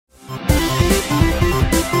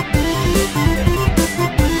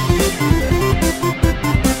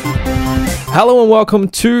Hello and welcome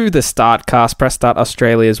to the Startcast, Press Start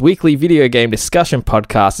Australia's weekly video game discussion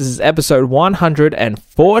podcast. This is episode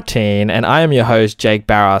 114 and I am your host, Jake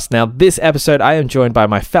Barros. Now this episode I am joined by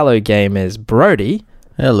my fellow gamers, Brodie.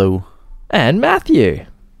 Hello. And Matthew.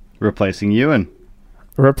 Replacing Ewan.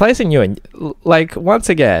 Like, once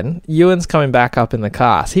again, Ewan's coming back up in the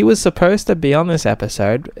cast. He was supposed to be on this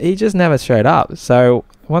episode. He just never showed up. So,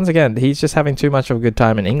 once again, he's just having too much of a good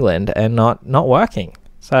time in England and not working.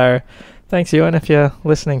 So, thanks, Ewan, if you're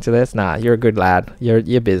listening to this. Nah, you're a good lad.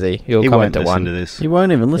 You're busy. You'll come into one. To this. He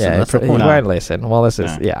won't even listen. That's the point. He won't listen. Well, this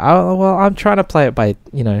is... Yeah. I'm trying to play it by,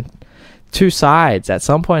 two sides. At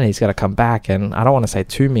some point, he's got to come back, and I don't want to say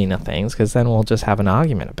too mean of things, because then we'll just have an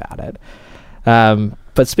argument about it.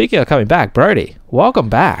 But speaking of coming back, Brodie, welcome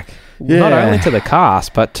back. Yeah. Not only to the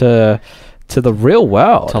cast, but to the real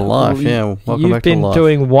world. To life, yeah. Welcome back to life. You've been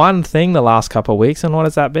doing one thing the last couple of weeks, and what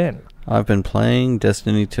has that been? I've been playing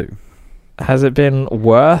Destiny 2. Has it been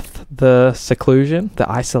worth the seclusion, the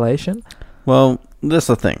isolation? Well, that's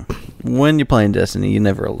the thing. When you're playing Destiny, you're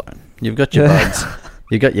never alone. You've got your buds.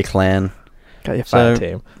 You've got your clan. Got your fire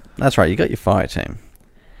team. That's right, you got your fire team.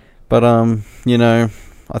 But, I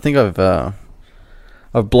think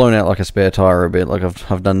I've blown out like a spare tire a bit. Like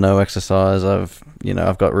I've done no exercise. I've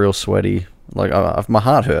got real sweaty. Like my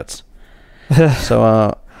heart hurts.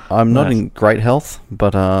 So I'm not in great health,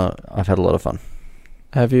 but I've had a lot of fun.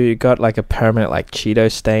 Have you got like a permanent like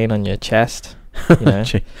Cheeto stain on your chest? Yeah.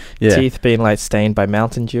 Teeth being like stained by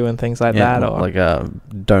Mountain Dew and things like that, or like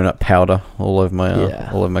donut powder all over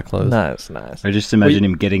my clothes. Nice. I just imagine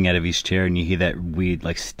him getting out of his chair and you hear that weird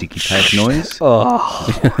like sticky tape noise.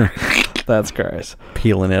 Oh, that's gross.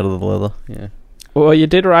 Peeling out of the leather. Yeah. Well, you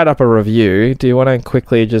did write up a review. Do you want to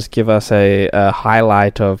quickly just give us a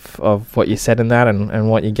highlight of what you said in that and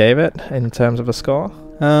what you gave it in terms of a score?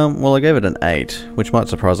 Well, I gave it an 8, which might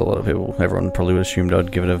surprise a lot of people. Everyone probably would assumed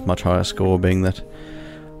I'd give it a much higher score, being that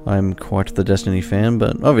I'm quite the Destiny fan,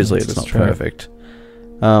 but obviously it's not perfect.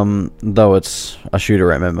 Though it's a shooter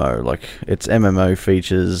MMO, like, its MMO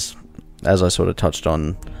features, as I sort of touched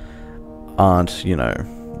on, aren't,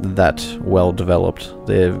 that well developed.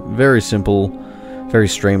 They're very simple, very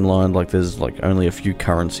streamlined, like there's like only a few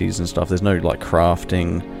currencies and stuff. There's no like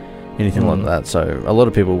crafting, anything like that. So a lot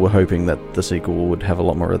of people were hoping that the sequel would have a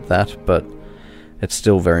lot more of that, but it's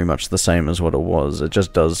still very much the same as what it was. It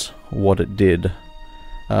just does what it did,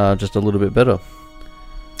 just a little bit better.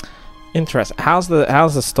 Interesting. How's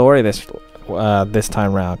the story this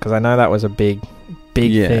time round? Because I know that was a big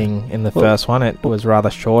thing in the first one. It was rather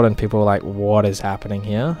short, and people were like, "What is happening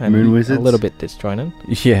here?" And Moon Wizards? A little bit disjointed.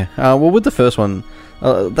 Yeah. Well, with the first one,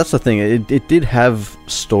 that's the thing. It did have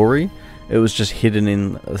story. It was just hidden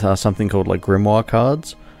in something called like grimoire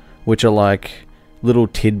cards, which are like little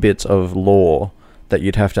tidbits of lore that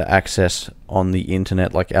you'd have to access on the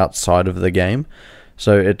internet, like outside of the game.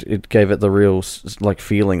 So it gave it the real like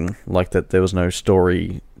feeling like that there was no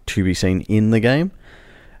story to be seen in the game.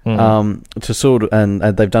 To sort of, and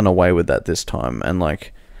they've done away with that this time, and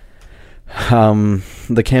like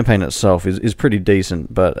the campaign itself is pretty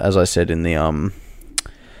decent, but as I said in the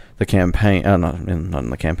campaign, not in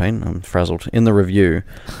the campaign, I'm frazzled. In the review,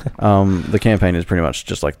 the campaign is pretty much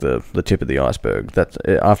just like the tip of the iceberg. That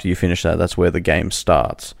after you finish that's where the game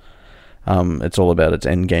starts. It's all about its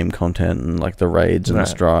end game content and like the raids and the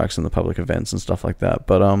strikes and the public events and stuff like that.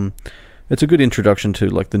 But it's a good introduction to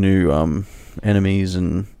like the new enemies,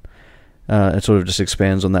 and it sort of just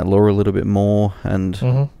expands on that lore a little bit more.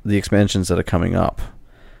 And the expansions that are coming up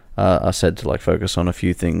are said to like focus on a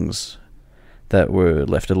few things that were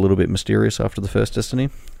left a little bit mysterious after the first Destiny.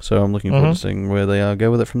 So I'm looking forward to seeing where they go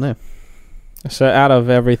with it from there. So out of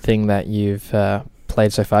everything that you've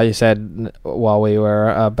played so far, you said while we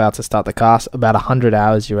were about to start the cast, about 100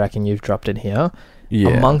 hours you reckon you've dropped in here.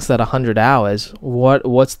 Yeah. Amongst that 100 hours,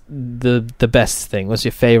 what's the best thing? What's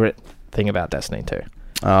your favorite thing about Destiny 2?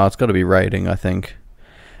 It's got to be raiding, I think.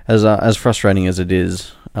 As frustrating as it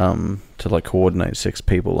is to like coordinate 6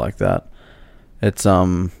 people like that, it's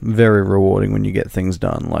very rewarding when you get things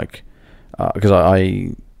done. Like, because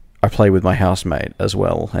I play with my housemate as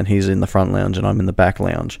well, and he's in the front lounge and I'm in the back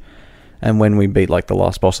lounge. And when we beat like the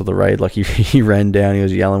last boss of the raid, like he ran down, he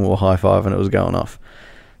was yelling, we'll high five, and it was going off.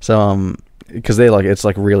 So because they're like, it's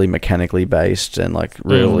like really mechanically based and like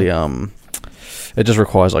really it just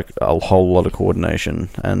requires like a whole lot of coordination,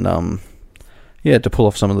 and to pull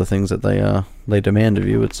off some of the things that they demand of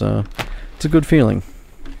you, it's a good feeling.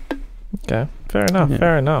 Okay, fair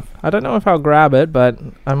enough. I don't know if I'll grab it, but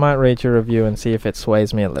I might read your review and see if it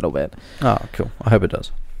sways me a little bit. Oh, cool. I hope it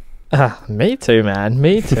does. Me too, man.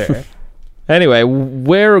 Me too. Anyway,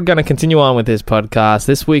 we're going to continue on with this podcast.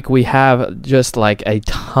 This week we have just like a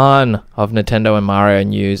ton of Nintendo and Mario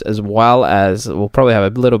news, as well as we'll probably have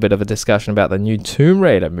a little bit of a discussion about the new Tomb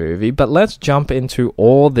Raider movie. But let's jump into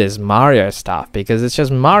all this Mario stuff, because it's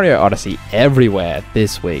just Mario Odyssey everywhere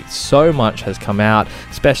this week. So much has come out,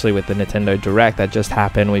 especially with the Nintendo Direct that just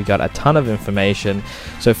happened. We've got a ton of information.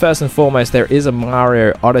 So first and foremost, there is a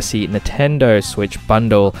Mario Odyssey Nintendo Switch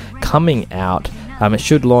bundle coming out. It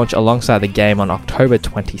should launch alongside the game on October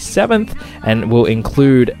 27th and will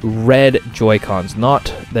include red Joy-Cons.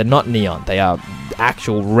 They're not neon. They are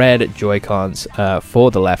actual red Joy-Cons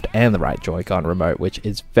for the left and the right Joy-Con remote, which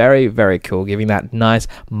is very, very cool, giving that nice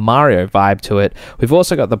Mario vibe to it. We've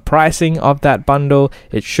also got the pricing of that bundle.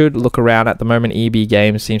 It should look around at the moment. EB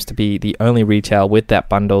Games seems to be the only retail with that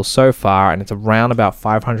bundle so far, and it's around about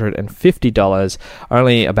 $550,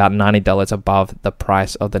 only about $90 above the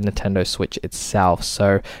price of the Nintendo Switch itself.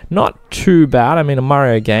 So not too bad. I mean, a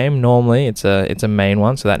Mario game, normally it's a main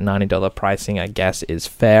one, so that $90 pricing, I guess, is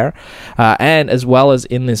fair. And as well as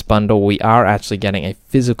in this bundle, we are actually getting a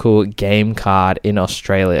physical game card in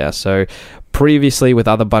Australia. So previously, with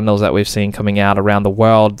other bundles that we've seen coming out around the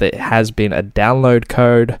world, there has been a download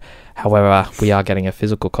code. However, we are getting a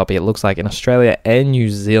physical copy, it looks like, in Australia and New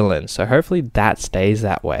Zealand. So hopefully that stays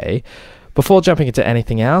that way. Before jumping into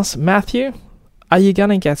anything else, Matthew, are you going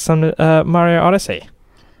to get some Mario Odyssey?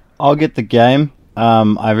 I'll get the game.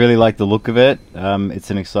 I really like the look of it. It's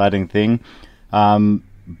an exciting thing.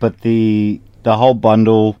 But the whole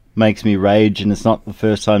bundle makes me rage, and it's not the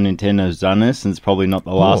first time Nintendo's done this, and it's probably not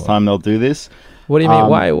the last time they'll do this. What do you mean?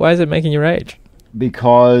 Why is it making you rage?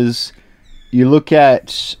 Because you look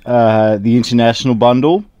at the international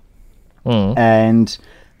bundle, and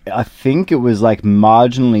I think it was like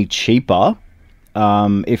marginally cheaper,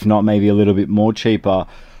 if not maybe a little bit more cheaper.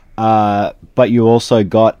 But you also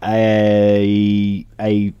got a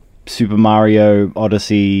Super Mario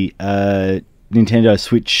Odyssey Nintendo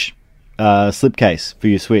Switch slipcase for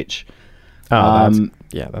your Switch.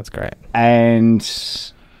 That's great. And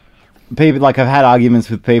people, like, I've had arguments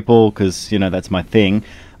with people, because, that's my thing.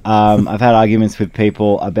 I've had arguments with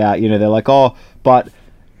people about, they're like, oh, but,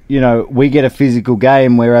 we get a physical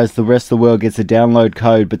game, whereas the rest of the world gets a download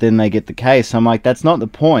code, but then they get the case. I'm like, that's not the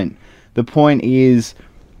point. The point is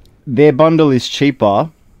their bundle is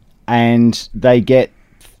cheaper, and they get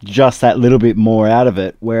just that little bit more out of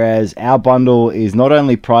it, whereas our bundle is not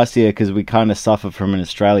only pricier because we kind of suffer from an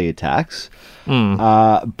Australia tax,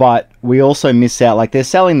 but we also miss out. Like, they're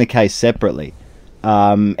selling the case separately.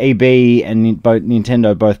 EB and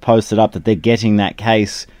Nintendo both posted up that they're getting that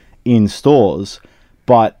case in stores,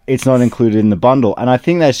 but it's not included in the bundle. And I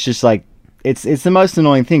think that's just like, it's the most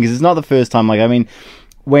annoying thing, because it's not the first time. Like, I mean,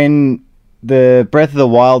 when the Breath of the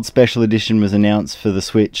Wild special edition was announced for the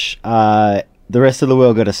Switch, the rest of the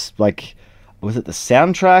world got was it the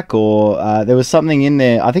soundtrack, or there was something in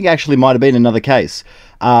there? I think it actually might have been another case.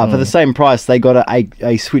 For the same price, they got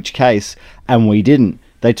a Switch case, and we didn't.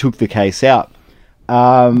 They took the case out.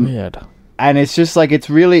 Weird. And it's just like, it's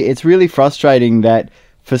really frustrating that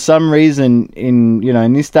for some reason in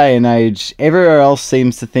this day and age, everywhere else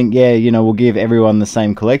seems to think, we'll give everyone the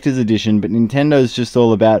same collector's edition, but Nintendo's just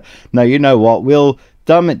all about, no, you know what, we'll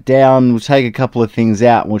dumb it down, we'll take a couple of things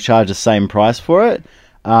out, and we'll charge the same price for it.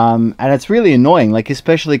 And it's really annoying, like,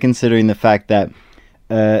 especially considering the fact that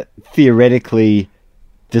theoretically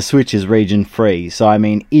the Switch is region free. So I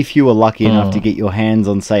mean, if you were lucky enough to get your hands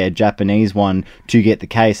on, say, a Japanese one, to get the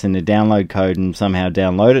case and the download code and somehow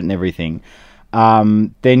download it and everything,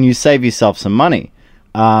 then you save yourself some money.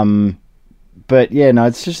 But yeah, no,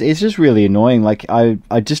 it's just really annoying. Like, I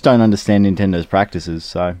just don't understand Nintendo's practices.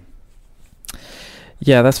 So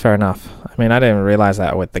yeah, that's fair enough. I mean, I didn't realize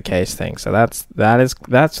that with the case thing. So that's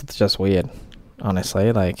just weird,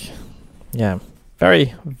 honestly. Like, yeah,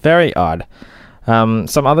 very, very odd.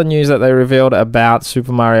 Some other news that they revealed about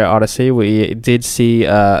Super Mario Odyssey, we did see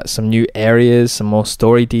some new areas, some more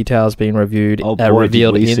story details being reviewed. Oh boy,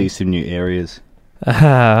 revealed did we see some new areas.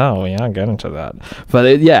 Oh, we aren't getting to that.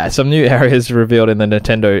 But some new areas revealed in the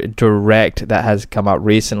Nintendo Direct that has come up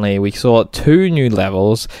recently. We saw 2 new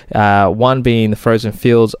levels, one being the frozen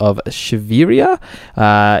fields of Shiveria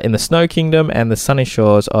in the Snow Kingdom, and the sunny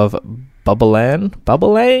shores of Bubblane?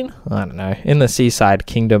 I don't know. In the Seaside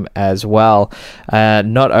Kingdom as well.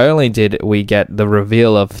 Not only did we get the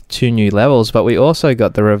reveal of 2 new levels, but we also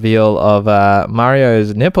got the reveal of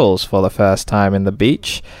Mario's nipples for the first time in the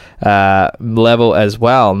beach level as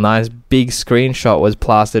well. Nice big screenshot was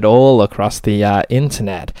plastered all across the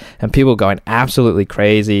internet, and people going absolutely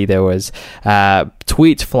crazy. There was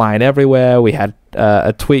tweets flying everywhere. We had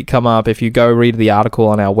a tweet come up. If you go read the article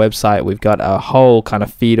on our website, we've got a whole kind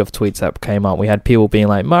of feed of tweets that came up. We had people being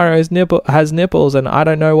like, Mario has nipples and I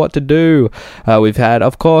don't know what to do. We've had,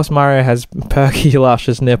 of course, Mario has perky,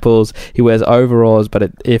 luscious nipples. He wears overalls,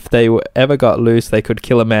 but if they ever got loose, they could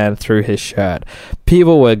kill a man through his shirt.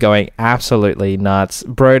 People were going absolutely nuts.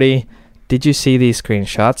 Brodie, did you see these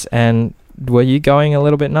screenshots? And were you going a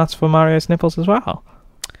little bit nuts for Mario's nipples as well?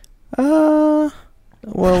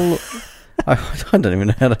 Well, I don't even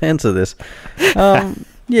know how to answer this.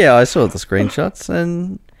 Yeah, I saw the screenshots,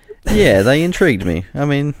 and yeah, they intrigued me. I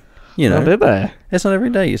mean, you know, did they? It's not every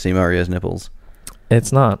day you see Mario's nipples.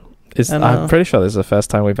 It's not. I'm pretty sure this is the first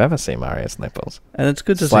time we've ever seen Mario's nipples. And it's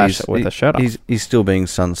good to see with a shirt off. He's still being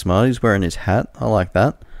sun smart. He's wearing his hat. I like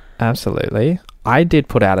that. Absolutely. I did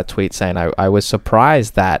put out a tweet saying I was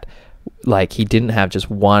surprised that like he didn't have just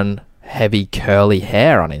one heavy curly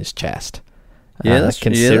hair on his chest. Yeah, that's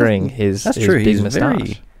considering his true. Big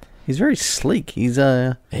moustache. He's very sleek. He's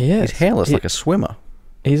hairless like a swimmer.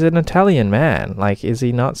 He's an Italian man. Like, is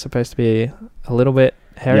he not supposed to be a little bit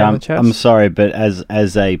hairy on the chest? I'm sorry, but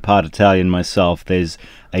as a part Italian myself, there's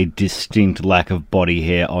a distinct lack of body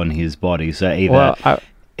hair on his body. So either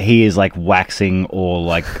he is like waxing or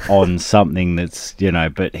like on something that's, you know,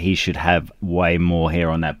 but he should have way more hair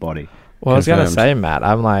on that body. Well, I was going to say, Matt,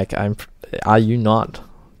 are you not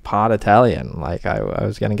part Italian? Like, I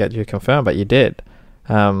was going to get you confirmed, but you did,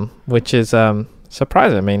 which is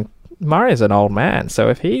surprising. I mean, Mario's an old man, so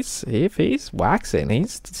if he's waxing,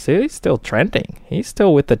 he's still trending. He's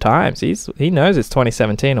still with the times. He knows it's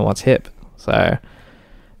 2017 and what's hip. So,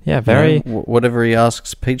 yeah, very. Whatever he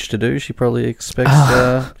asks Peach to do, she probably expects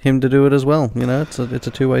him to do it as well. You know, it's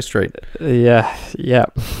a two-way street. Yeah.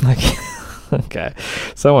 Okay,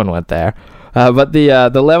 someone went there. But the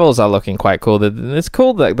levels are looking quite cool. It's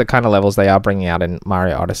cool the kind of levels they are bringing out in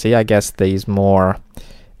Mario Odyssey. I guess these more,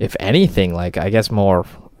 if anything, like I guess more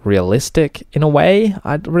realistic in a way.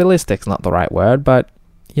 Realistic's not the right word, but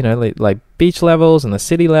you know, like beach levels and the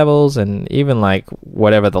city levels, and even like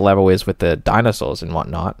whatever the level is with the dinosaurs and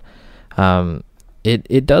whatnot.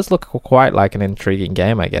 It does look quite like an intriguing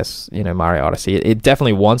game, I guess. You know, Mario Odyssey. It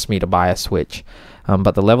definitely wants me to buy a Switch.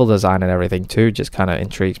 But the level design and everything too just kind of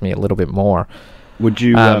intrigues me a little bit more. Would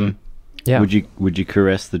you, would you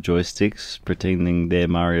caress the joysticks, pretending they're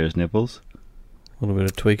Mario's nipples? A little bit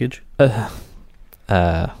of tweakage.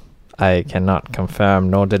 I cannot confirm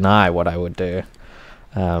nor deny what I would do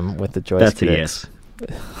with the joysticks. That's a yes.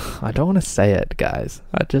 I don't want to say it, guys.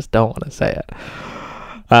 I just don't want to say it.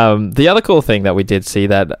 The other cool thing that we did see,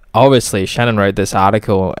 that obviously Shannon wrote this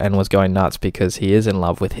article and was going nuts because he is in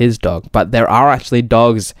love with his dog, but there are actually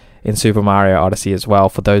dogs in Super Mario Odyssey as well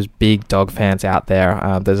for those big dog fans out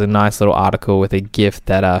there. There's a nice little article with a GIF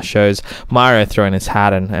that shows Mario throwing his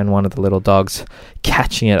hat and one of the little dogs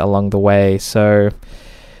catching it along the way. So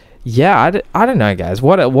yeah, I don't know, guys.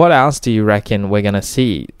 What else do you reckon we're going to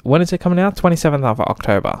see? When is it coming out? 27th of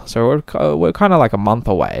October. So we're kind of like a month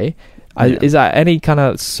away. Yeah. Is there any kind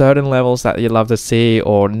of certain levels that you'd love to see,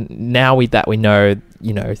 or now that we know,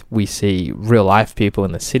 you know, we see real life people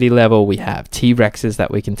in the city level, we have T-Rexes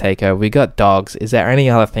that we can take over, we got dogs. Is there any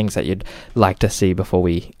other things that you'd like to see before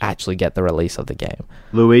we actually get the release of the game?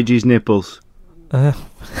 Luigi's nipples.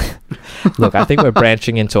 Look, I think we're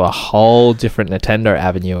branching into a whole different Nintendo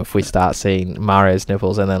avenue if we start seeing Mario's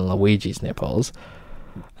nipples and then Luigi's nipples.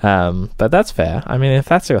 But that's fair. I mean, if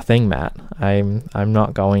that's your thing, Matt, I'm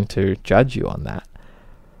not going to judge you on that.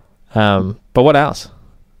 But what else?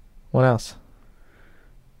 I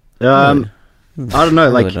don't know.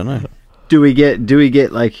 Like, don't know. Do we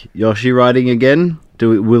get like Yoshi riding again?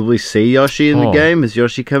 Will we see Yoshi in the game? Is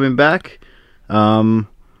Yoshi coming back?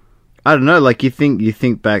 I don't know. Like, you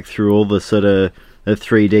think back through all the sort of the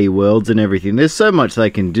 3D worlds and everything. There's so much they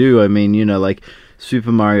can do. I mean, you know, like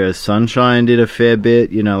Super Mario Sunshine did a fair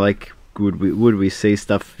bit. You know, like would we see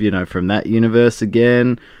stuff, you know, from that universe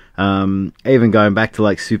again? Even going back to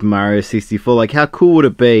like Super Mario 64. Like, how cool would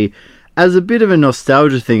it be as a bit of a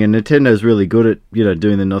nostalgia thing? And Nintendo's really good at, you know,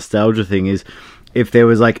 doing the nostalgia thing. Is if there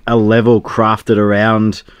was like a level crafted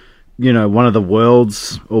around, you know, one of the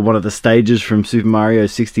worlds or one of the stages from Super Mario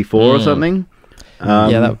 64 or something.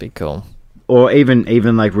 Yeah, that would be cool. Or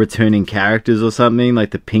even like returning characters or something,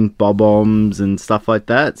 like the pink bob-ombs and stuff like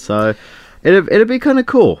that. So it'd be kind of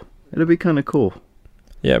cool. Yeah,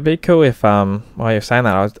 it'd be cool if while you're saying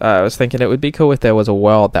that, I was thinking it would be cool if there was a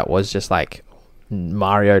world that was just like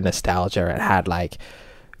Mario nostalgia. It had like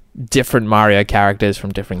different Mario characters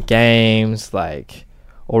from different games, like,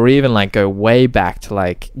 or even like go way back to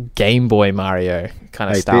like Game Boy Mario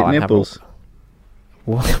kind of style. Nipples.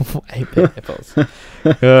 8-bit nipples.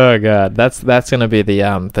 Oh god, that's gonna be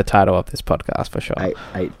the title of this podcast for sure.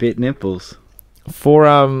 8-bit nipples. For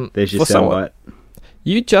there's your soundbite.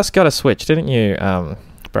 You just got a Switch, didn't you,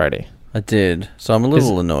 Brodie? I did, so I'm a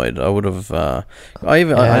little annoyed. I would have. I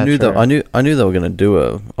knew that I knew they were going to do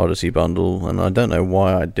a Odyssey bundle, and I don't know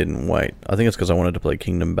why I didn't wait. I think it's because I wanted to play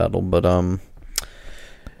Kingdom Battle, but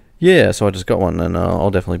yeah. So I just got one, and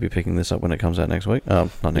I'll definitely be picking this up when it comes out next week.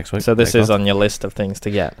 Not next week. So this is on your list of things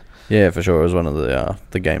to get. Yeah, for sure. It was one of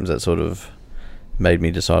the games that sort of made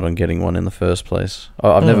me decide on getting one in the first place.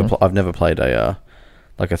 I've never played a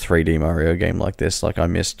 3D Mario game like this. Like I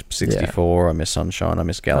missed 64, I missed Sunshine, I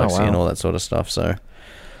missed Galaxy, and all that sort of stuff. So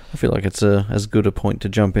I feel like it's as good a point to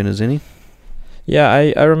jump in as any. Yeah,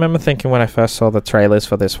 I remember thinking when I first saw the trailers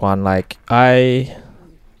for this one, like I'm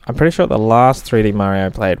pretty sure the last 3D Mario I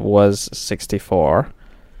played was 64.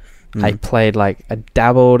 I played I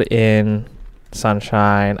dabbled in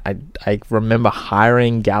Sunshine. I remember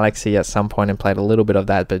hiring Galaxy at some point and played a little bit of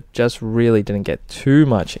that, but just really didn't get too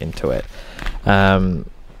much into it.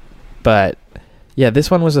 But yeah, this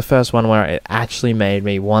one was the first one where it actually made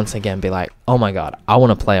me once again be like, oh my god, I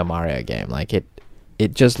want to play a Mario game. Like it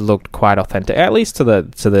just looked quite authentic, at least to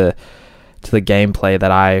the gameplay that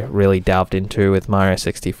I really delved into with Mario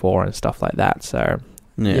 64 and stuff like that. So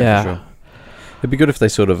yeah. For sure. It'd be good if they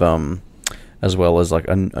sort of as well as like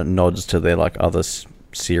a nods to their like other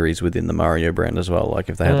series within the Mario brand as well. Like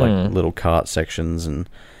if they had like little kart sections, and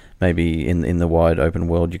maybe in the wide open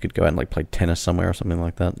world you could go out and like play tennis somewhere or something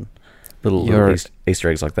like that. Little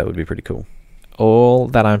Easter eggs like that would be pretty cool. All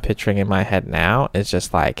that I'm picturing in my head now is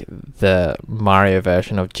just like the Mario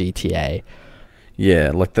version of GTA.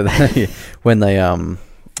 Yeah, like when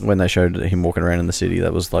they showed him walking around in the city,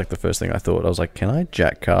 that was like the first thing I thought. I was like, can I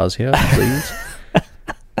jack cars here, please?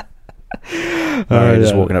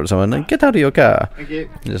 Just walking up to someone, like, get out of your car. Thank you.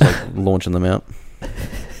 Just like launching them out.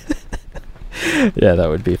 Yeah, that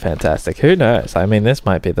would be fantastic. Who knows? I mean, this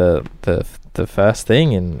might be the first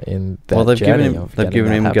thing in that. Well, they've they've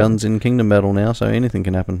given him guns in Kingdom Battle now, so anything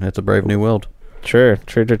can happen. It's a brave new world. True.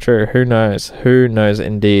 Who knows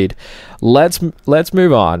indeed. Let's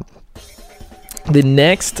move on. The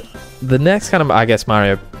next kind of, I guess,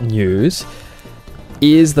 Mario news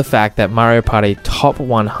is the fact that Mario Party Top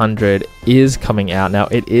 100 is coming out. Now,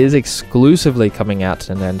 it is exclusively coming out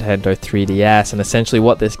to Nintendo 3DS, and essentially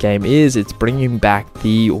what this game is, it's bringing back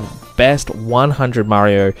the best 100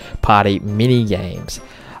 Mario Party mini games,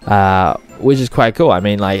 which is quite cool. I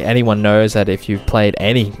mean, like, anyone knows that if you've played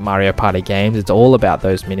any Mario Party games, it's all about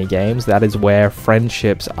those mini games. That is where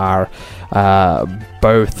friendships are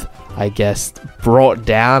both, I guess, brought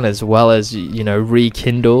down as well as,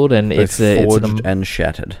 rekindled, and both forged and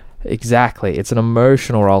shattered. Exactly. It's an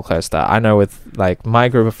emotional roller coaster. I know with like my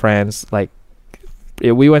group of friends, like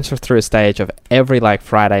we went through a stage of every like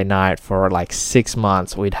Friday night for like 6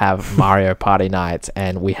 months we'd have Mario Party nights,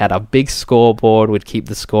 and we had a big scoreboard. We'd keep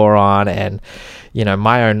the score on, and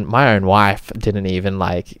my own wife didn't even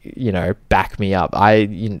back me up.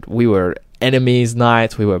 We were enemies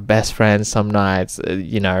nights, we were best friends some nights.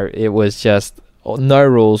 It was just no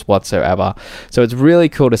rules whatsoever. So it's really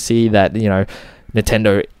cool to see that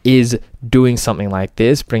Nintendo is doing something like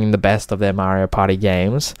this, bringing the best of their Mario Party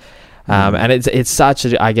games. And it's such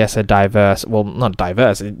a diverse, well, not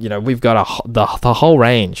diverse, we've got the whole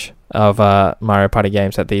range of Mario Party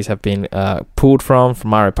games that these have been pulled from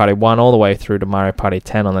Mario Party 1 all the way through to Mario Party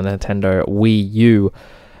 10 on the Nintendo Wii U.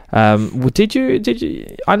 Did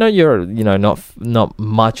you I know you're not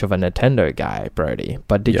much of a Nintendo guy, Brodie,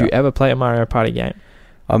 but did you ever play a Mario Party game?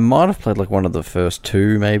 I might have played like one of the first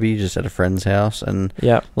two, maybe just at a friend's house, and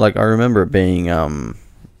like I remember it being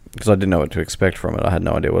because I didn't know what to expect from it. I had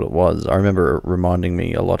no idea what it was. I remember it reminding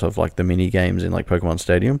me a lot of like the mini games in like Pokemon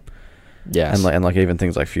Stadium. Yes. And like even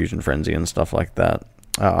things like Fusion Frenzy and stuff like that.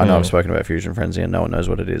 I know I've spoken about Fusion Frenzy and no one knows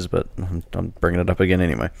what it is, but I'm bringing it up again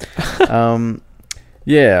anyway.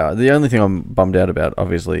 Yeah, the only thing I'm bummed out about,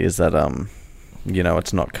 obviously, is that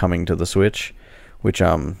it's not coming to the Switch, which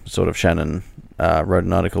sort of Shannon wrote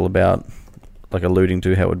an article about, like alluding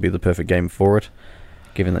to how it would be the perfect game for it,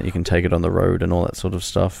 given that you can take it on the road and all that sort of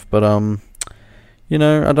stuff. But I don't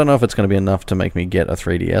know if it's going to be enough to make me get a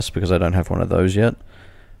 3DS, because I don't have one of those yet.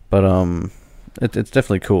 But it's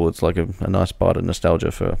definitely cool. It's like a nice bite of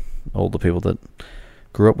nostalgia for all the people that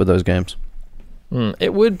grew up with those games.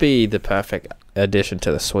 It would be the perfect addition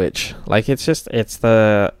to the Switch. Like it's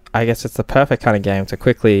the perfect kind of game to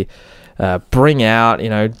quickly bring out,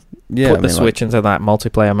 put the Switch into that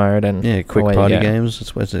multiplayer mode, and quick party games.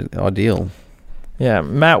 It's ideal. Yeah,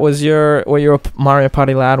 Matt, were you a Mario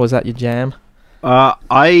Party lad? Was that your jam?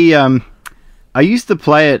 I used to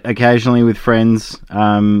play it occasionally with friends,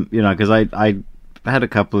 because I had a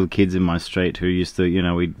couple of kids in my street who used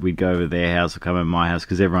to, we'd go over their house or come over my house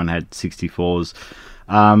because everyone had 64s.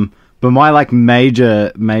 But my like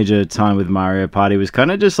major time with Mario Party was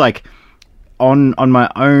kind of just like on my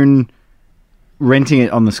own, renting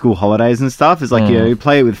it on the school holidays and stuff. It's like you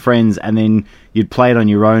play it with friends and then you'd play it on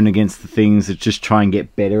your own against the things that just try and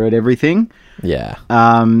get better at everything. Yeah.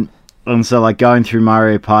 And so like going through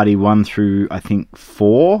Mario Party 1 through I think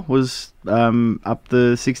 4 was up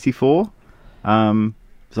the 64.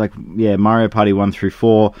 It's like Mario Party 1 through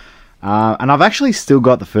 4. And I've actually still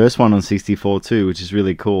got the first one on 64 too, which is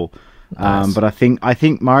really cool. Nice. But I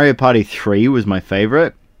think Mario Party 3 was my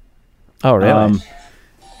favorite. Oh, really?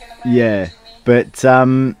 Yeah. But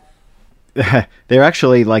they're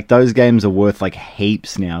actually like those games are worth like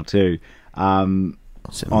heaps now too. On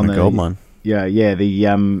the gold mine. Yeah.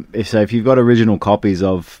 So if you've got original copies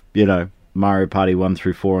of Mario Party 1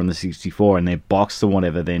 through 4 on the 64 and they're boxed or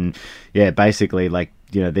whatever, then basically like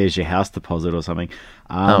there's your house deposit or something.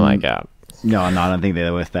 Oh my god. No, I don't think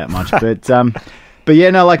they're worth that much. But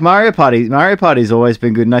like Mario Party's always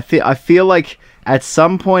been good, and I feel like at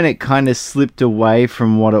some point it kind of slipped away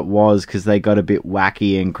from what it was because they got a bit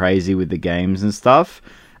wacky and crazy with the games and stuff.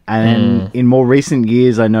 And in more recent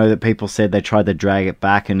years, I know that people said they tried to drag it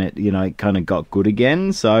back, and it kind of got good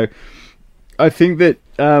again. So I think that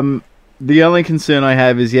the only concern I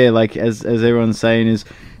have is like as everyone's saying is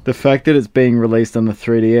the fact that it's being released on the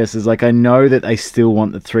 3DS is like I know that they still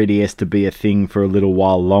want the 3DS to be a thing for a little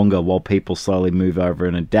while longer while people slowly move over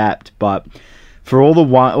and adapt, but for all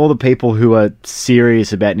the people who are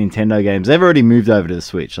serious about Nintendo games, they've already moved over to the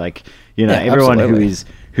Switch. Like, everyone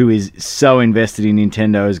who is so invested in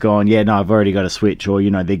Nintendo has gone, no, I've already got a Switch, or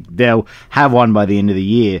they'll have one by the end of the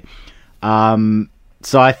year.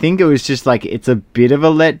 So I think it was just like it's a bit of a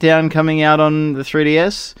letdown coming out on the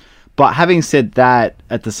 3DS. But having said that,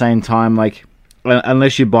 at the same time, like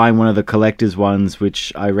unless you're buying one of the collector's ones,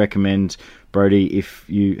 which I recommend, Brodie, if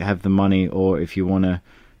you have the money or if you want to,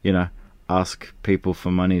 ask people for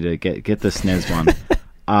money to get the SNES one.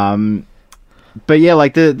 But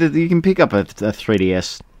like you can pick up a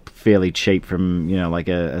 3DS fairly cheap from like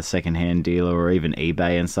a secondhand dealer or even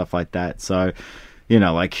eBay and stuff like that. So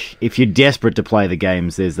like if you're desperate to play the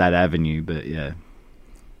games, there's that avenue. But yeah.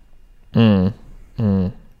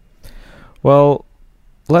 Well,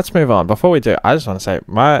 let's move on. Before we do, I just want to say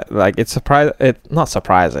it's not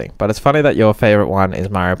surprising, but it's funny that your favorite one is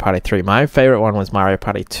Mario Party 3. My favorite one was Mario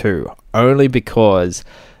Party 2, only because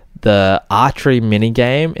the archery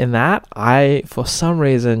minigame in that, I for some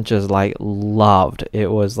reason just like loved. It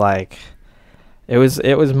was like it was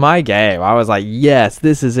my game. I was like, yes,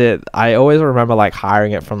 this is it. I always remember like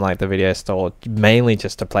hiring it from like the video store mainly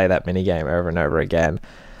just to play that minigame over and over again.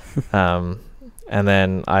 And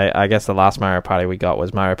then I guess the last Mario Party we got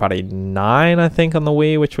was Mario Party 9, I think, on the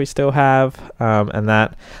Wii, which we still have. And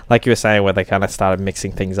that, like you were saying, where they kind of started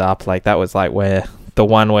mixing things up, like that was like where the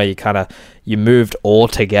one where you moved all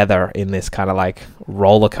together in this kind of like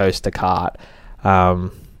roller coaster cart,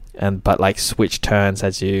 but like switch turns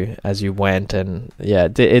as you went, and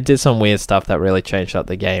it did some weird stuff that really changed up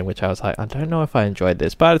the game, which I was like, I don't know if I enjoyed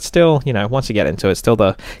this, but it's still, once you get into it, it's still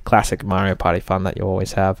the classic Mario Party fun that you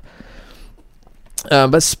always have.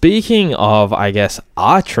 But speaking of, I guess,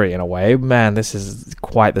 archery in a way, man, this is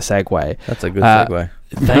quite the segue. That's a good segue.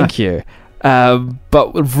 Thank you.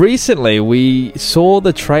 But recently we saw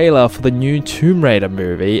the trailer for the new Tomb Raider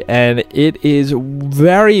movie, and it is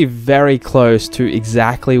very, very close to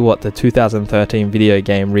exactly what the 2013 video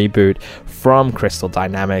game reboot from Crystal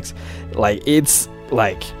Dynamics.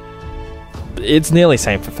 It's nearly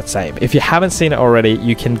same for same. If you haven't seen it already,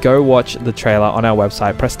 you can go watch the trailer on our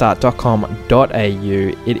website,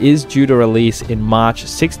 pressstart.com.au. It is due to release in March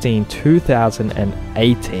 16,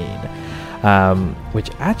 2018,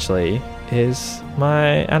 which actually is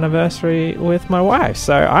my anniversary with my wife.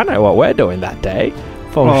 So I know what we're doing that day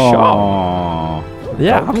for sure.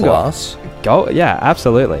 Yeah, I'm class. Yeah,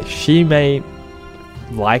 absolutely. She may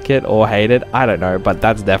like it or hate it. I don't know, but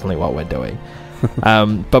that's definitely what we're doing.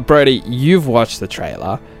 But Brodie, you've watched the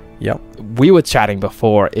trailer. Yep. We were chatting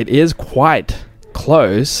before. It is quite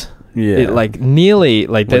close. Yeah. Nearly,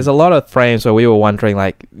 there's a lot of frames where we were wondering,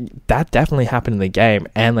 like, that definitely happened in the game,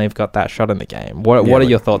 and they've got that shot in the game. What are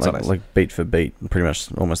your thoughts on it? Like beat for beat, pretty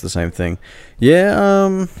much almost the same thing.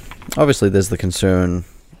 Yeah. Obviously, there's the concern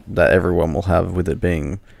that everyone will have with it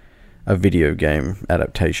being a video game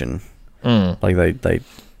adaptation. Like they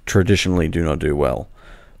traditionally do not do well.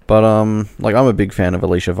 But I'm a big fan of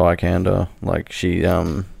Alicia Vikander. Like she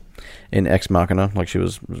in Ex Machina, like she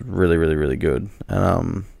was really, really, really good.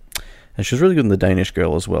 And And she was really good in The Danish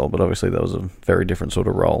Girl as well, but obviously that was a very different sort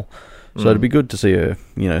of role. So it'd be good to see her,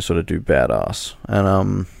 sort of do badass.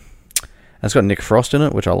 And it's got Nick Frost in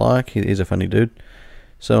it, which I like. He's a funny dude.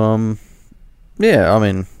 So, yeah, I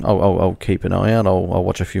mean, I'll keep an eye out. I'll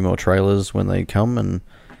watch a few more trailers when they come, and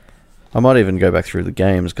I might even go back through the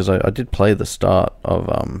games, because I did play the start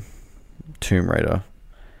of Tomb Raider.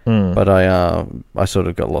 But I sort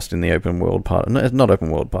of got lost in the open world part. No, not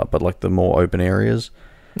open world part, but like the more open areas.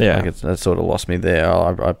 Yeah. Like that sort of lost me there.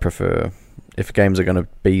 I prefer, if games are going to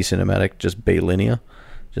be cinematic, just be linear,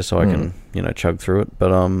 just so I can, chug through it.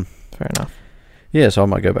 But fair enough. Yeah, so I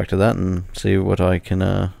might go back to that and see what I can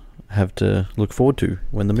have to look forward to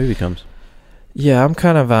when the movie comes. Yeah, I'm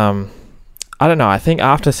kind of I don't know. I think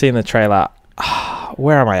after seeing the trailer,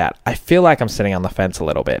 where am I at? I feel like I'm sitting on the fence a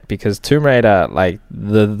little bit, because Tomb Raider, like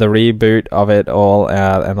the reboot of it all,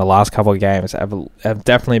 and the last couple of games have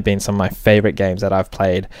definitely been some of my favorite games that I've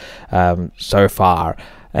played so far.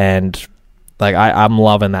 And like I'm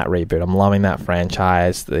loving that reboot. I'm loving that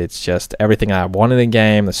franchise. It's just everything I wanted in the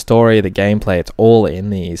game, the story, the gameplay. It's all in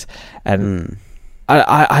these. And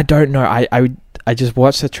I don't know. I just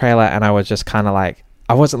watched the trailer and I was just kind of like,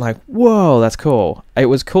 I wasn't like, whoa, that's cool. It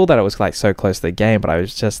was cool that it was like so close to the game, but I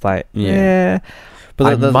was just like, yeah.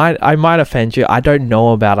 But I might offend you. I don't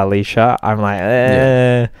know about Alicia. I'm like,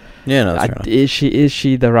 Yeah, no, that's fair enough. Is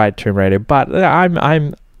she the right Tomb Raider? But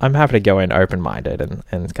I'm happy to go in open-minded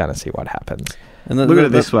and kind of see what happens. And look at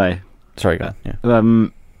it this way. Sorry, go on. Yeah.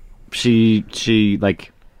 She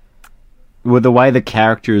like, with the way the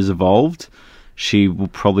character has evolved, she will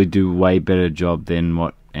probably do a way better job than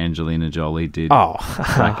what Angelina Jolie did. Oh,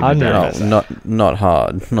 100%. Not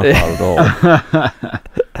hard. Not hard at all.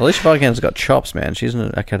 Alicia Vikander has got chops, man. She's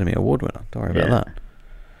an Academy Award winner. Don't worry about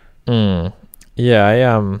that.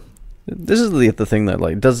 Yeah, This is the thing that,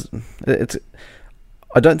 like,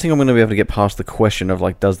 I don't think I'm going to be able to get past the question of,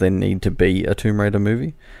 like, does there need to be a Tomb Raider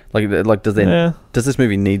movie? Like does this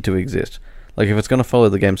movie need to exist? Like, if it's going to follow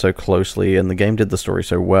the game so closely and the game did the story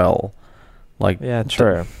so well, like, yeah,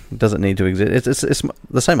 true. Does it need to exist? It's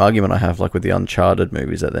the same argument I have, like, with the Uncharted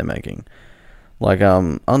movies that they're making. Like,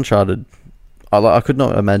 Uncharted, I could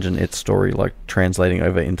not imagine its story, like, translating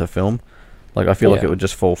over into film. Like, I feel like it would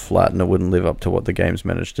just fall flat and it wouldn't live up to what the game's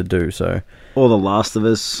managed to do. So, or The Last of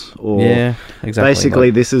Us, or yeah, exactly.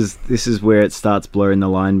 Basically, this is where it starts blurring the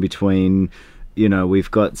line between,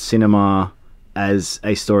 we've got cinema as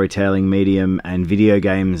a storytelling medium and video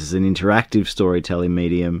games as an interactive storytelling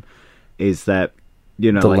medium. Is that,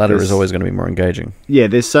 the latter is always going to be more engaging. Yeah,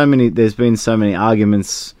 there's been so many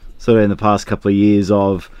arguments sort of in the past couple of years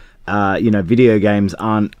of, video games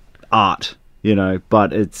aren't art.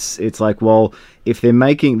 But it's like, well, if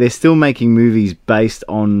they're still making movies based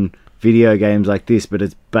on video games like this, but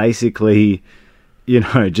it's basically,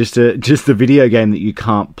 just a video game that you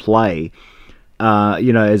can't play.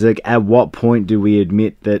 It's like, at what point do we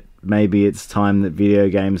admit that maybe it's time that video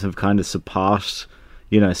games have kind of surpassed,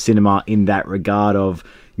 cinema in that regard of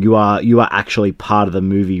you are actually part of the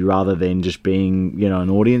movie rather than just being, an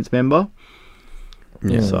audience member.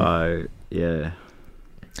 Yeah. So, yeah.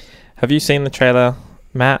 Have you seen the trailer,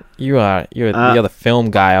 Matt? You're the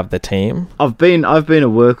film guy of the team. I've been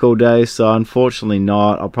at work all day, so unfortunately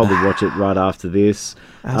not. I'll probably watch it right after this.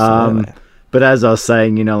 Absolutely. But as I was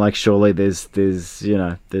saying, surely there's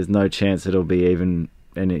no chance it'll be even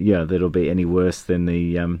that'll be any worse than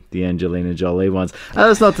the Angelina Jolie ones.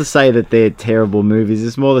 That's not to say that they're terrible movies.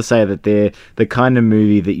 It's more to say that they're the kind of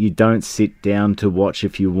movie that you don't sit down to watch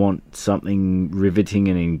if you want something riveting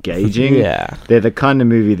and engaging. Yeah. They're the kind of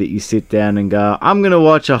movie that you sit down and go, I'm going to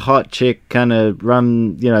watch a hot chick kind of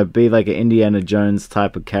run, be like an Indiana Jones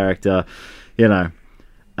type of character, and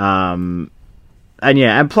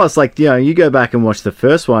plus, like, you go back and watch the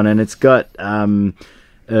first one and it's got,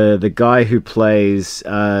 the guy who plays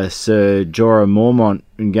Sir Jorah Mormont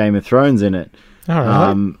in Game of Thrones in it. All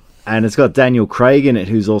right. And it's got Daniel Craig in it,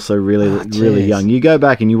 who's also really young. You go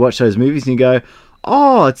back and you watch those movies and you go,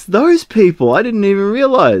 oh, it's those people. I didn't even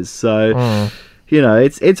realize. So,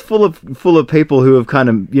 it's full of people who have kind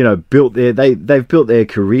of, built they've built their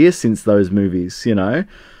career since those movies,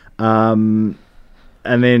 And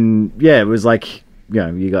then, it was like,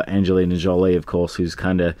 you got Angelina Jolie, of course, who's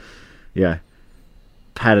kind of,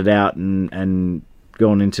 padded out and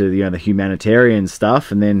gone into the humanitarian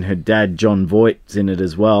stuff, and then her dad John Voight's in it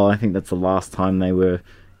as well. I think that's the last time they were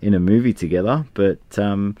in a movie together. But it's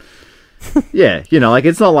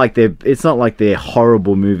not like they're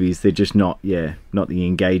horrible movies. They're just not the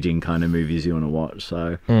engaging kind of movies you want to watch.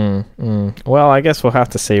 So well, I guess we'll have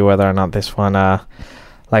to see whether or not this one,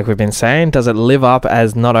 like we've been saying, does it live up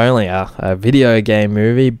as not only a video game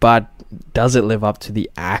movie, but does it live up to the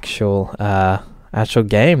actual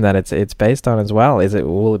game that it's based on as well?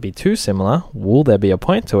 Will it be too similar? Will there be a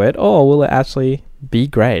point to it, or will it actually be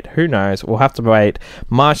great? Who knows? We'll have to wait.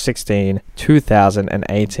 March 16,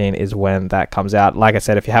 2018 is when that comes out. Like I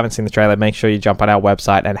said, if you haven't seen the trailer, make sure you jump on our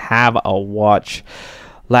website and have a watch.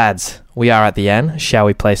 Lads, we are at the end. Shall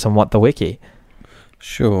we play some What the Wiki?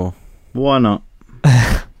 Sure. Why not?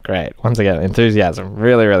 Great. Once again, enthusiasm.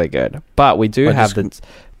 Really, really good. But we do have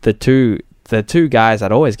the two guys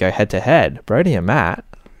that always go head to head, Brodie and Matt.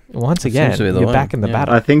 Once again, you're back in the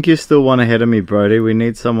battle. I think you're still one ahead of me, Brodie. We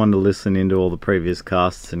need someone to listen into all the previous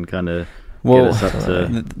casts and kind of get us up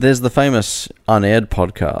to... There's the famous unaired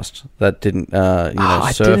podcast that didn't,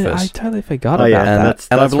 surface. I totally forgot about that.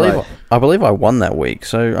 And I believe I won that week.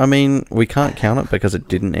 So, I mean, we can't count it because it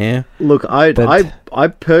didn't air. Look, I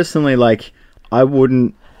personally, I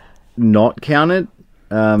wouldn't not count it.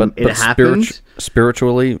 But it happened.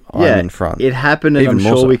 Spiritually, I'm in front. It happened, and I'm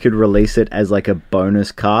sure we could release it as a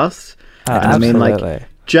bonus cast. I mean,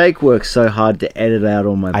 Jake worked so hard to edit out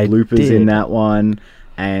all my bloopers in that one,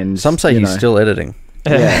 and some say he's still editing.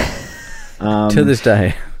 Yeah, to this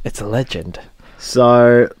day, it's a legend.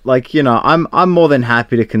 So, I'm more than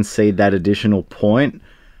happy to concede that additional point.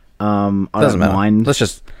 I don't mind. Let's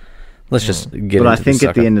just get. But I think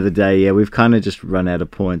at the end of the day, we've kind of just run out of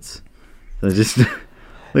points. So just.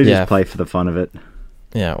 We just play for the fun of it.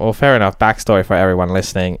 Yeah, well, fair enough. Backstory for everyone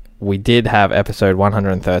listening. We did have episode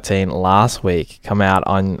 113 last week come out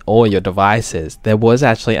on all your devices. There was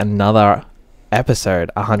actually another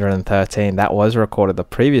episode, 113, that was recorded the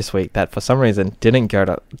previous week that for some reason didn't go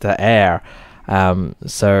to air.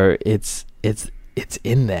 So it's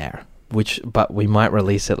in there, but we might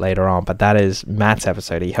release it later on. But that is Matt's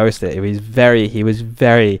episode. He hosted it. He was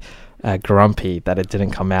very grumpy that it didn't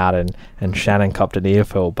come out, and Shannon copped an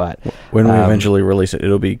earful. But when we eventually release it,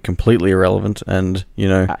 it'll be completely irrelevant and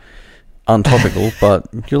untopical, but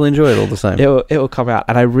you'll enjoy it all the same. It will come out,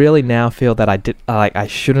 and I really now feel that I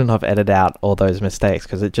shouldn't have edited out all those mistakes,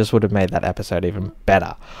 because it just would have made that episode even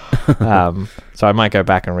better. So I might go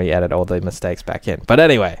back and re-edit all the mistakes back in. But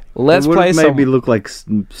anyway, let's play some... maybe look like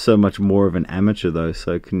so much more of an amateur though.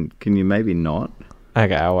 So can you maybe not?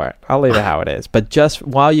 Okay, I won't. I'll leave it how it is. But just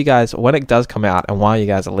while you guys, when it does come out and while you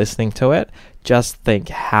guys are listening to it, just think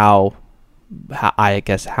how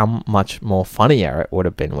much more funnier it would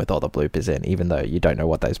have been with all the bloopers in, even though you don't know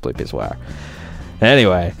what those bloopers were.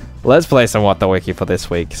 Anyway, let's play some What the Wiki for this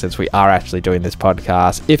week, since we are actually doing this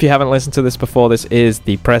podcast. If you haven't listened to this before, this is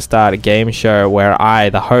the Press Start game show where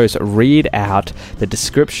I, the host, read out the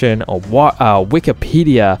description or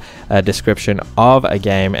Wikipedia description of a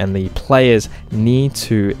game, and the players need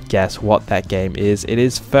to guess what that game is. It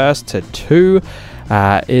is first to two.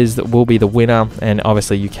 Will be the winner, and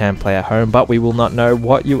obviously you can play at home, but we will not know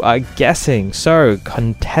what you are guessing. So,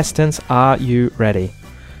 contestants, are you ready?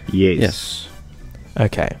 Yes.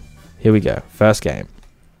 Okay, here we go. First game.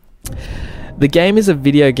 The game is a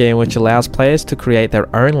video game which allows players to create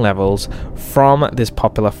their own levels from this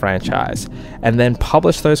popular franchise, and then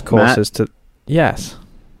publish those courses to... Yes.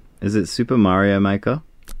 Is it Super Mario Maker?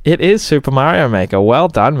 It is Super Mario Maker. Well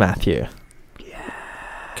done, Matthew. Yeah.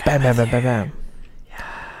 Bam, bam, bam, bam, bam.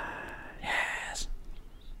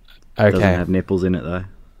 Okay. Doesn't have nipples in it though.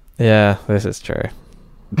 Yeah, this is true.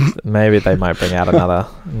 Maybe they might bring out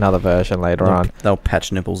another version later on. They'll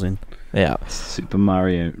patch nipples in. Yeah. Super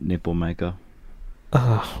Mario Nipple Maker.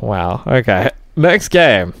 Oh, wow. Okay. Next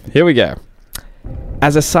game. Here we go.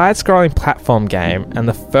 As a side-scrolling platform game and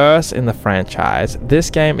the first in the franchise, this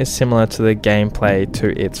game is similar to the gameplay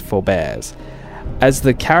to its forebears. As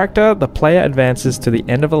the character, the player advances to the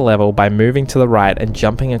end of a level by moving to the right and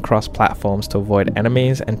jumping across platforms to avoid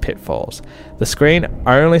enemies and pitfalls. The screen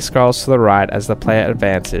only scrolls to the right as the player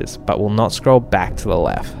advances, but will not scroll back to the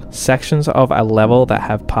left. Sections of a level that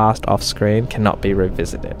have passed off screen cannot be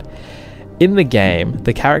revisited. In the game,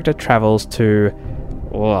 the character travels to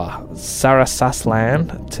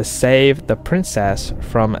Sarasasland to save the princess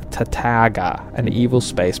from Tataga, an evil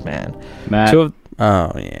spaceman. Matt.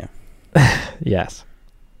 Oh, yeah. Yes.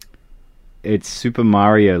 It's Super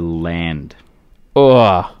Mario Land.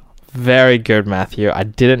 Oh, very good, Matthew. I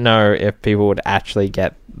didn't know if people would actually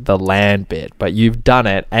get the land bit, but you've done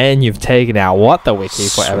it, and you've taken out What the Wiki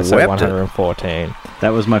for episode 114. That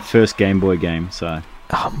was my first Game Boy game, so...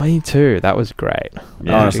 Oh, me too. That was great.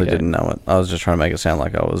 Yeah, I honestly didn't know it. I was just trying to make it sound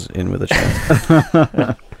like I was in with a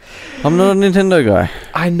chance. I'm not a Nintendo guy.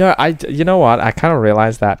 I know. You know what? I kind of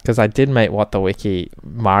realized that because I did make What the Wiki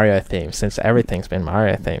Mario theme, since everything's been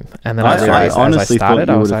Mario themed. And then I realized honestly as I started,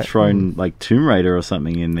 thought you would have thrown like Tomb Raider or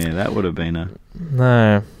something in there. That would have been a...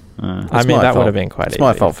 No. I mean, that would have been quite easy. It's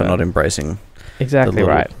my fault for not embracing exactly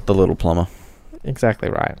the little plumber. Exactly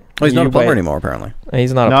right. Oh, he's not a plumber anymore, apparently.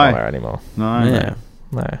 He's not a plumber anymore. No.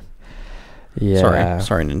 Yeah.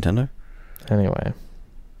 Sorry, Nintendo. Anyway.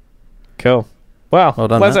 Cool. Well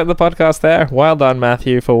done, let's end the podcast there. Well done,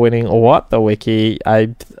 Matthew, for winning the Wiki.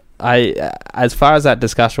 I as far as that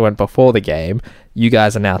discussion went before the game, you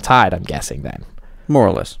guys are now tied, I'm guessing then. More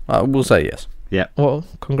or less. We'll say yes. Yeah. Well,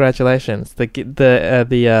 congratulations. The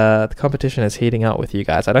competition is heating up with you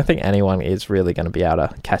guys. I don't think anyone is really going to be able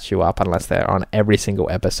to catch you up unless they're on every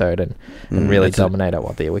single episode and really dominate at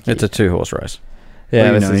what the Wiki. It's a 2-horse race.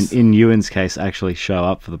 Yeah, well, in Ewan's case, actually show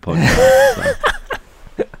up for the podcast.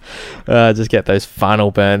 Just get those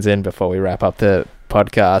final burns in before we wrap up the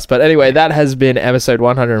podcast. But anyway, that has been episode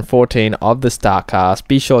 114 of the Startcast.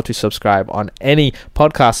 Be sure to subscribe on any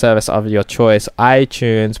podcast service of your choice: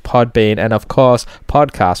 iTunes, Podbean, and of course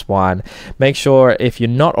Podcast One. Make sure, if you're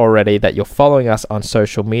not already, that you're following us on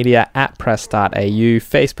social media at PressStartAU,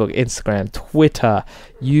 Facebook, Instagram, Twitter,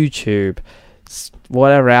 YouTube,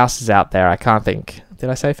 whatever else is out there. I can't think. Did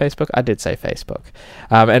I say Facebook? I did say Facebook.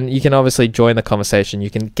 And you can obviously join the conversation. You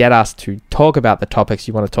can get us to talk about the topics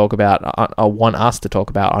you want to talk about or want us to talk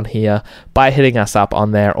about on here by hitting us up on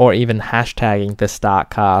there or even hashtagging the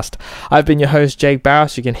Startcast. I've been your host, Jake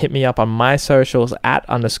Barras. You can hit me up on my socials at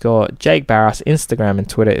 _Jake Barras. Instagram and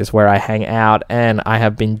Twitter is where I hang out. And I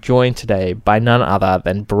have been joined today by none other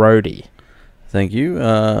than Brodie. Thank you.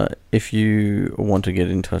 If you want to get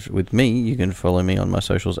in touch with me, you can follow me on my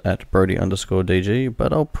socials at Brodie_DG,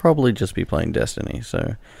 but I'll probably just be playing Destiny,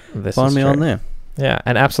 so find me on there. Yeah,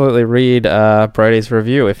 and absolutely read Brodie's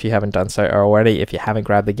review if you haven't done so already, if you haven't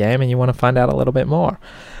grabbed the game and you want to find out a little bit more.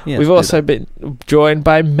 Yes, we've also been joined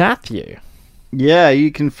by Matthew. Yeah,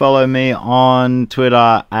 you can follow me on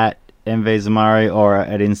Twitter at MVZamari or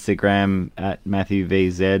at Instagram at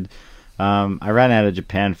MatthewVZ. I ran out of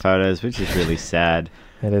Japan photos, which is really sad.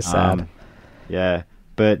 It is sad. Yeah,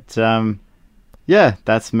 but yeah,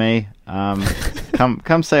 that's me.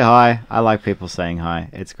 Come say hi. I like people saying hi.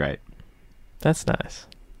 It's great. That's nice.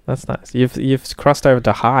 That's nice. You've crossed over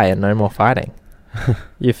to hi and no more fighting.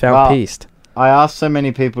 You found peace. I asked so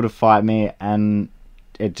many people to fight me, and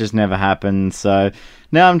it just never happened. So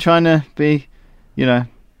now I'm trying to be,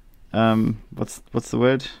 what's the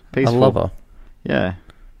word? Peaceful. A lover. Yeah.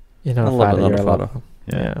 You're not a fighter, you're a lover.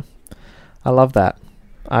 Yeah. I love that.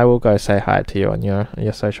 I will go say hi to you on your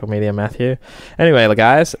social media, Matthew. Anyway,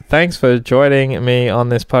 guys, thanks for joining me on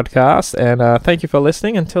this podcast, and thank you for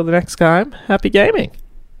listening. Until the next time, happy gaming.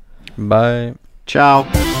 Bye.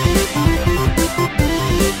 Ciao.